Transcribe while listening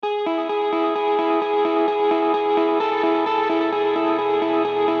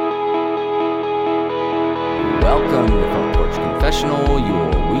Professional, your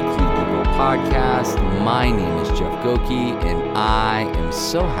weekly legal podcast. My name is Jeff Goki, and I am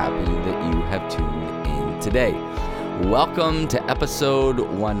so happy that you have tuned in today. Welcome to episode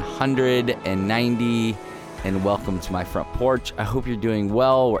 190, and welcome to my front porch. I hope you're doing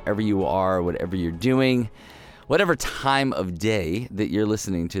well wherever you are, whatever you're doing. Whatever time of day that you're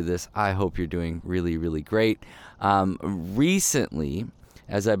listening to this, I hope you're doing really, really great. Recently,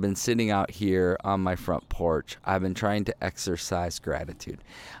 as I've been sitting out here on my front porch, I've been trying to exercise gratitude.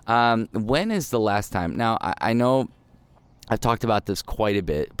 When is the last time? Now, I know I've talked about this quite a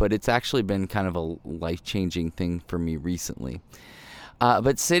bit, but it's actually been kind of a life-changing thing for me recently.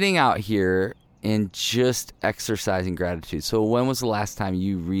 But sitting out here and just exercising gratitude. So when was the last time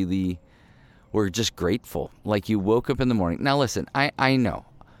you really were just grateful? Like you woke up in the morning. Now listen, I know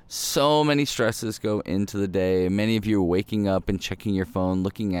so many stresses go into the day. Many of you are waking up and checking your phone,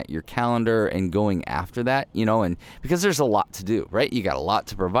 looking at your calendar and going after that, and because there's a lot to do, right? You got a lot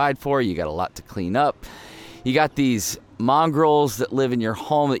to provide for, you got a lot to clean up. You got these mongrels that live in your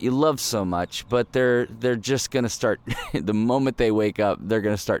home that you love so much, but they're just going to start, the moment they wake up, they're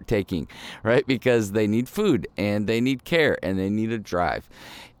going to start taking, right? Because they need food and they need care and they need a drive.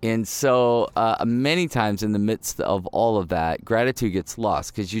 And so many times in the midst of all of that, gratitude gets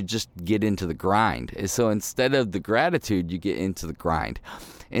lost because you just get into the grind. And so instead of the gratitude, you get into the grind.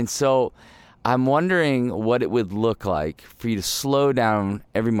 And so I'm wondering what it would look like for you to slow down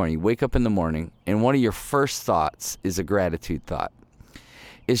every morning. You wake up in the morning, and one of your first thoughts is a gratitude thought.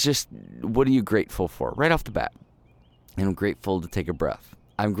 It's just, what are you grateful for? Right off the bat. And I'm grateful to take a breath.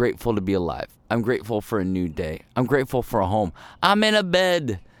 I'm grateful to be alive. I'm grateful for a new day. I'm grateful for a home. I'm in a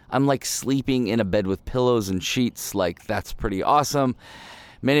bed. I'm like sleeping in a bed with pillows and sheets. Like, that's pretty awesome.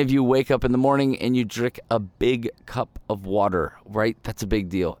 Many of you wake up in the morning and you drink a big cup of water, right? That's a big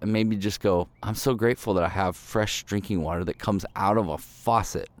deal. And maybe just go, I'm so grateful that I have fresh drinking water that comes out of a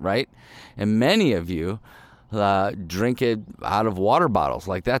faucet, right? And many of you drink it out of water bottles.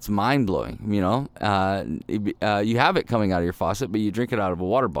 Like, that's mind-blowing, you have it coming out of your faucet, but you drink it out of a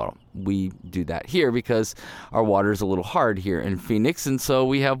water bottle. We do that here because our water is a little hard here in Phoenix, and so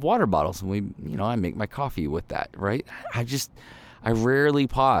we have water bottles, and I make my coffee with that, right? I rarely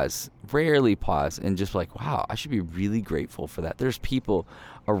pause and just like, wow, I should be really grateful for that. There's people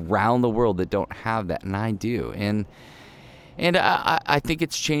around the world that don't have that, and I do. And I think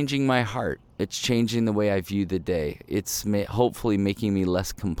it's changing my heart. It's changing the way I view the day. It's hopefully making me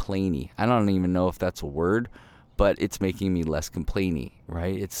less complainy. I don't even know if that's a word, but it's making me less complainy,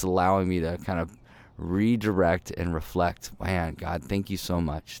 right? It's allowing me to kind of redirect and reflect. Man, God, thank you so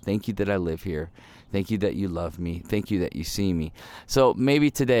much. Thank you that I live here. Thank you that you love me. Thank you that you see me. So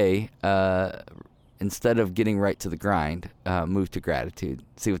maybe today, instead of getting right to the grind, move to gratitude.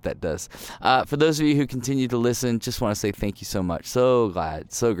 See what that does. For those of you who continue to listen, just want to say thank you so much. So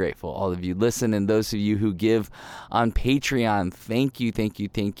glad, so grateful all of you listen. And those of you who give on Patreon, thank you, thank you,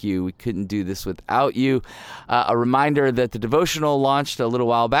 thank you. We couldn't do this without you. A reminder that the devotional launched a little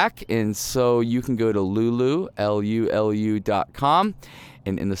while back. And so you can go to lulu.com,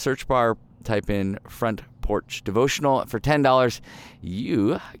 and in the search bar, type in Front Porch Devotional. For $10,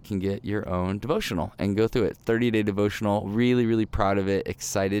 you can get your own devotional and go through it. 30-day devotional. Really, really proud of it.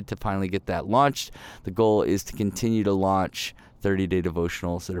 Excited to finally get that launched. The goal is to continue to launch 30-day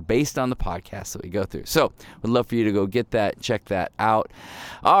devotionals that are based on the podcast that we go through. So we'd love for you to go get that, check that out.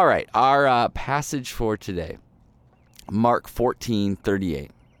 All right, our passage for today, Mark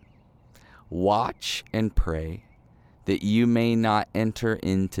 14:38. Watch and pray that you may not enter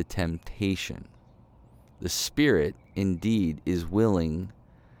into temptation. The spirit indeed is willing,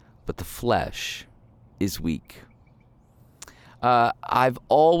 but the flesh is weak. I've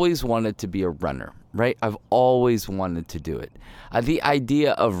always wanted to be a runner, right? I've always wanted to do it. The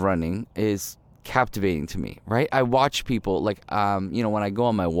idea of running is captivating to me, right? I watch people when I go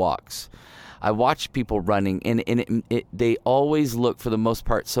on my walks, I watch people running, and they always look, for the most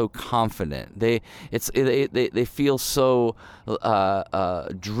part, so confident. They feel so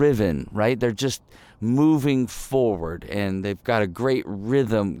driven, right? They're just moving forward, and they've got a great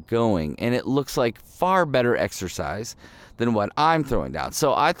rhythm going, and it looks like far better exercise than what I'm throwing down.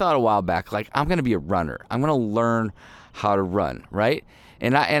 So I thought a while back, like, I'm going to be a runner. I'm going to learn how to run, right?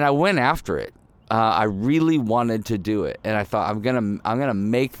 And I went after it. I really wanted to do it, and I thought I'm gonna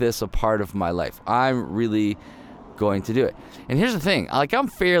make this a part of my life. I'm really going to do it. And here's the thing, like, I'm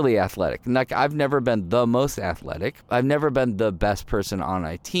fairly athletic. Like, I've never been the most athletic. I've never been the best person on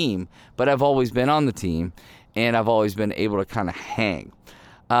a team, but I've always been on the team, and I've always been able to kind of hang.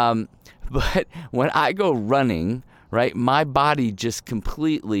 But when I go running, right, my body just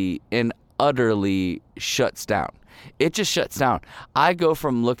completely and utterly shuts down. It just shuts down. I go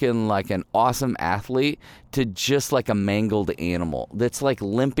from looking like an awesome athlete to just like a mangled animal that's like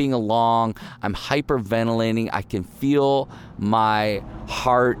limping along. I'm hyperventilating. I can feel my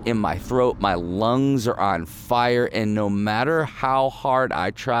heart in my throat. My lungs are on fire. And no matter how hard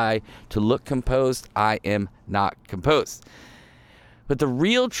I try to look composed, I am not composed. But the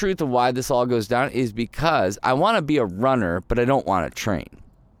real truth of why this all goes down is because I want to be a runner, but I don't want to train.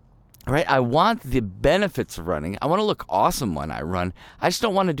 Right? I want the benefits of running. I want to look awesome when I run. I just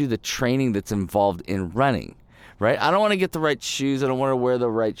don't want to do the training that's involved in running. Right? I don't want to get the right shoes. I don't want to wear the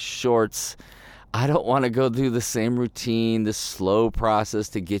right shorts. I don't want to go through the same routine, the slow process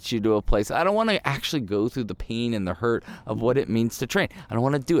to get you to a place. I don't want to actually go through the pain and the hurt of what it means to train. I don't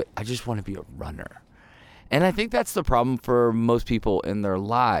want to do it. I just want to be a runner. And I think that's the problem for most people in their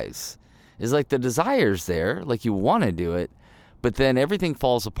lives, is like the desire's there, like you want to do it, but then everything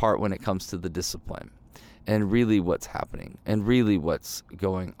falls apart when it comes to the discipline and really what's happening and really what's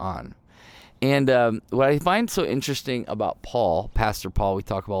going on. And what I find so interesting about Paul, Pastor Paul, we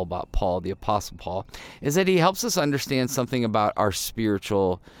talk about Paul, the Apostle Paul, is that he helps us understand something about our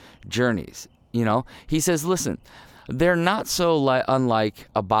spiritual journeys. You know, he says, listen, they're not so unlike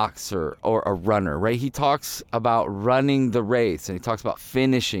a boxer or a runner, right? He talks about running the race, and he talks about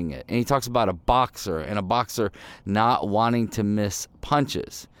finishing it, and he talks about a boxer not wanting to miss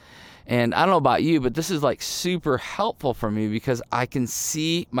punches. And I don't know about you, but this is like super helpful for me because I can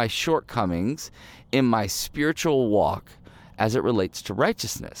see my shortcomings in my spiritual walk as it relates to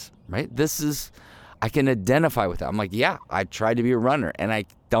righteousness, right? I can identify with that. I'm like, yeah, I tried to be a runner and I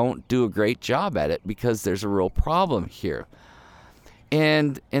don't do a great job at it because there's a real problem here.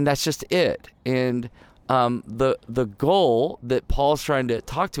 And that's just it. And the goal that Paul's trying to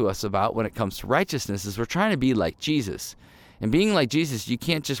talk to us about when it comes to righteousness is we're trying to be like Jesus. And being like Jesus, you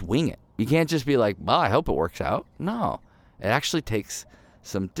can't just wing it. You can't just be like, well, I hope it works out. No, it actually takes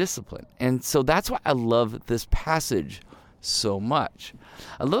some discipline. And so that's why I love this passage so much.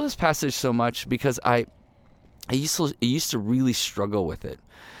 I love this passage so much because I used to really struggle with it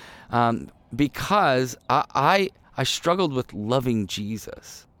because I struggled with loving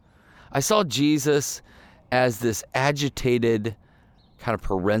Jesus. I saw Jesus as this agitated kind of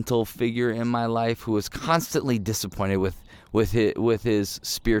parental figure in my life who was constantly disappointed with his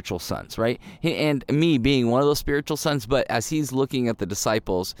spiritual sons, right? And me being one of those spiritual sons, but as he's looking at the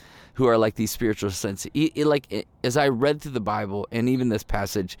disciples who are like these spiritual sons, as I read through the Bible and even this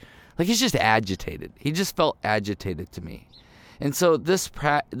passage, like he's just agitated. He just felt agitated to me. And so this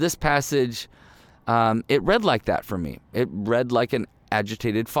passage, it read like that for me. It read like an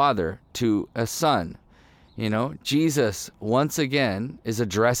agitated father to a son. You know, Jesus once again is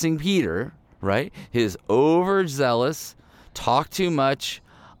addressing Peter, right? His overzealous, talk too much,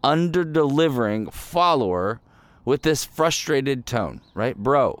 under-delivering follower with this frustrated tone, right?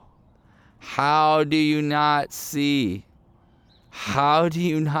 Bro, how do you not see? How do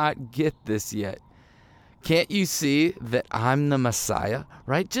you not get this yet? Can't you see that I'm the Messiah,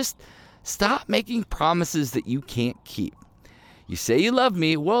 right? Just stop making promises that you can't keep. You say you love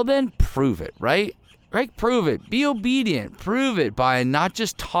me, well then prove it, right? Right? Prove it. Be obedient. Prove it by not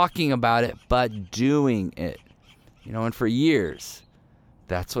just talking about it, but doing it. You know, and for years,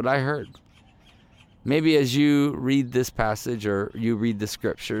 that's what I heard. Maybe as you read this passage or you read the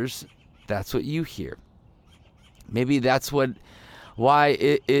scriptures, that's what you hear. Maybe that's why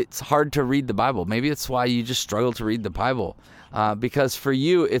it's hard to read the Bible. Maybe it's why you just struggle to read the Bible. Because for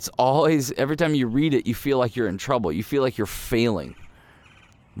you, it's always, every time you read it, you feel like you're in trouble. You feel like you're failing.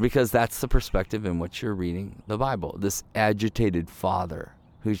 Because that's the perspective in which you're reading the Bible. This agitated father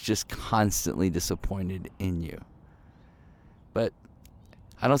who's just constantly disappointed in you. But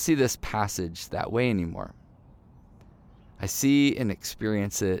I don't see this passage that way anymore. I see and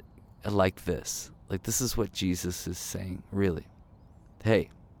experience it like this. Like this is what Jesus is saying, really.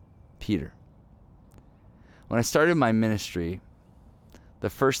 Hey, Peter, when I started my ministry, the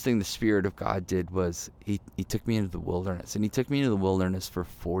first thing the Spirit of God did was he took me into the wilderness. And he took me into the wilderness for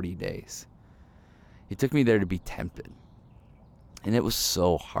 40 days. He took me there to be tempted. And it was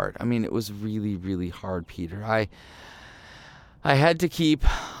so hard. I mean, it was really, really hard, Peter. I had to keep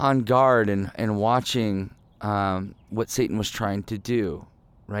on guard and watching what Satan was trying to do,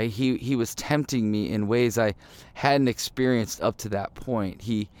 right? He was tempting me in ways I hadn't experienced up to that point.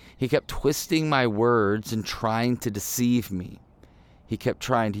 He kept twisting my words and trying to deceive me. He kept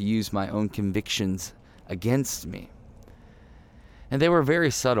trying to use my own convictions against me. And they were very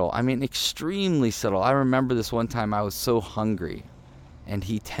subtle. I mean, extremely subtle. I remember this one time I was so hungry, and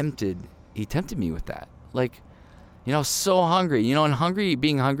he tempted me with that. Like, you know, so hungry. You know, and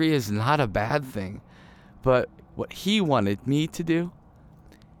being hungry is not a bad thing. But what he wanted me to do.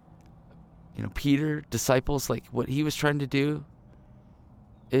 Peter, disciples, like what he was trying to do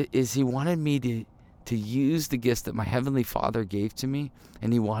is he wanted me to use the gifts that my Heavenly Father gave to me,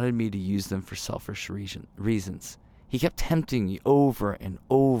 and he wanted me to use them for selfish reasons. He kept tempting me over and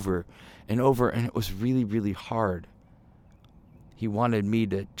over and over, and it was really, really hard. He wanted me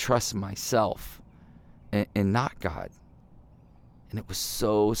to trust myself and not God. And it was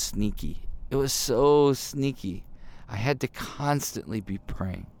so sneaky. It was so sneaky. I had to constantly be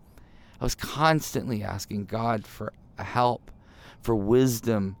praying. I was constantly asking God for help, for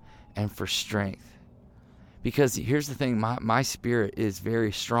wisdom, and for strength. Because here's the thing, my spirit is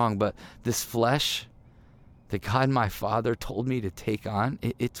very strong, but this flesh that God my Father told me to take on,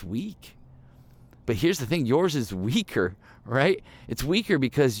 it's weak. But here's the thing, yours is weaker, right? It's weaker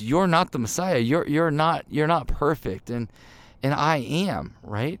because you're not the Messiah. You're not perfect, and I am,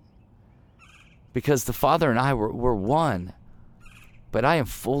 right? Because the Father and I were one. But I am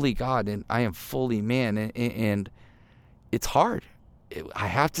fully God and I am fully man, and it's hard. I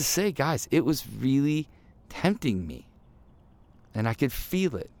have to say, guys, it was really tempting me, and I could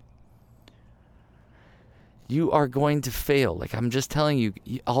feel it. You are going to fail. Like I'm just telling you,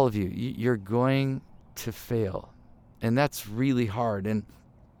 all of you, you're going to fail, and that's really hard. And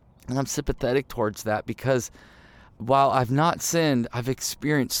I'm sympathetic towards that because while I've not sinned, I've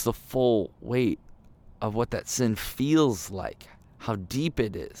experienced the full weight of what that sin feels like. How deep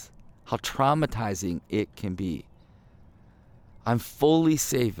it is, how traumatizing it can be. I'm fully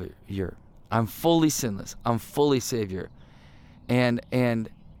Savior. I'm fully sinless. I'm fully Savior.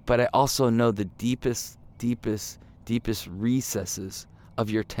 But I also know the deepest recesses of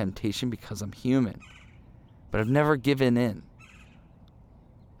your temptation because I'm human. But I've never given in.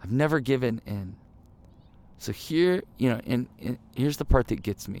 I've never given in. So here, and here's the part that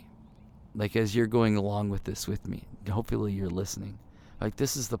gets me. Like as you're going along with this with me, hopefully you're listening. Like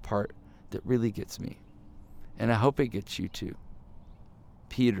this is the part that really gets me. And I hope it gets you too.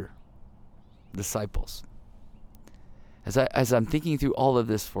 Peter, disciples. As I'm thinking through all of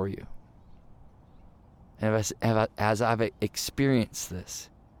this for you, and as I've experienced this,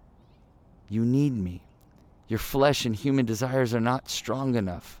 you need me. Your flesh and human desires are not strong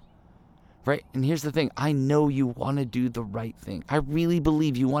enough. Right? And here's the thing. I know you want to do the right thing. I really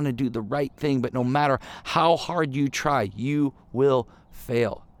believe you want to do the right thing, but no matter how hard you try, you will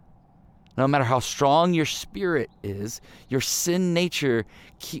fail. No matter how strong your spirit is, your sin nature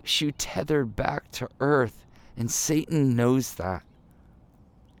keeps you tethered back to earth, and Satan knows that.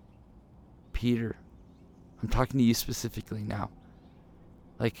 Peter, I'm talking to you specifically now.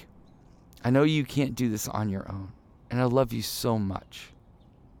 Like, I know you can't do this on your own, and I love you so much.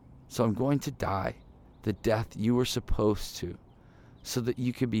 So I'm going to die the death you were supposed to, so that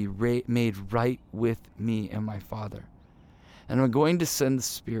you could be made right with me and my Father. And I'm going to send the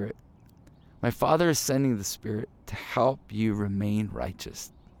Spirit. My Father is sending the Spirit to help you remain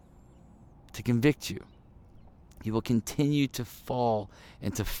righteous, to convict you. You will continue to fall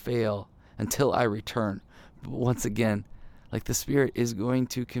and to fail until I return. But once again, like the Spirit is going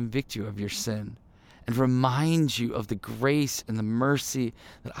to convict you of your sin and remind you of the grace and the mercy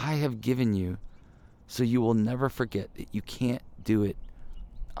that I have given you, so you will never forget that you can't do it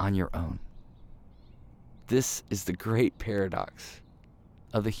on your own. This is the great paradox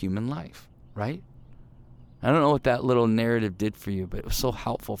of the human life, right? I don't know what that little narrative did for you, but it was so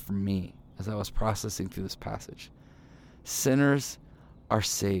helpful for me as I was processing through this passage. Sinners are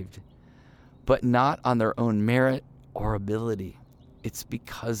saved, but not on their own merit or ability. It's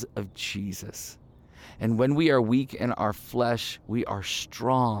because of Jesus. And when we are weak in our flesh, we are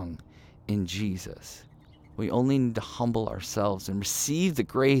strong in Jesus. We only need to humble ourselves and receive the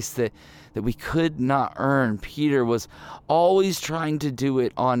grace that we could not earn. Peter was always trying to do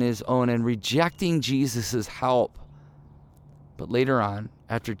it on his own and rejecting Jesus' help. But later on,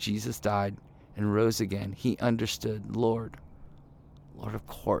 after Jesus died and rose again, he understood, Lord, of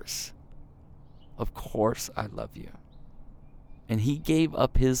course I love you. And he gave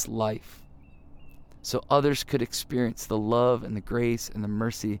up his life so others could experience the love and the grace and the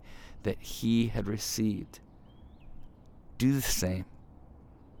mercy that he had received. Do the same.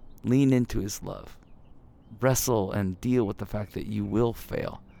 Lean into his love. Wrestle and deal with the fact that you will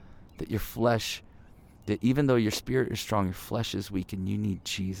fail, that your flesh, that even though your spirit is strong, your flesh is weak, and you need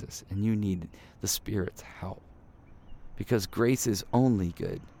Jesus, and you need the Spirit's help. Because grace is only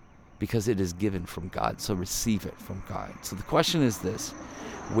good because it is given from God, so receive it from God. So the question is this: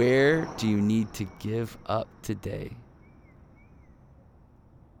 where do you need to give up today?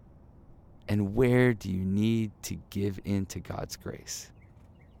 And where do you need to give into God's grace?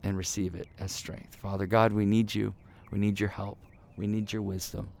 and receive it as strength. Father God, we need you. We need your help. We need your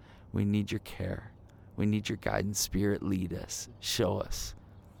wisdom. We need your care. We need your guidance. Spirit, lead us. Show us.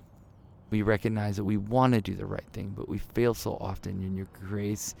 We recognize that we want to do the right thing, but we fail so often, and your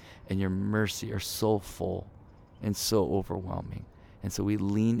grace and your mercy are so full and so overwhelming. And so we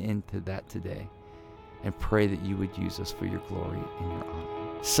lean into that today and pray that you would use us for your glory and your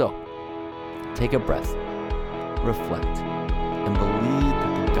honor. So, take a breath, reflect, and believe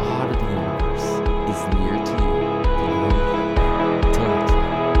that the God of the universe is near to you. Until next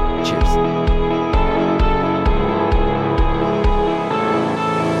time, cheers.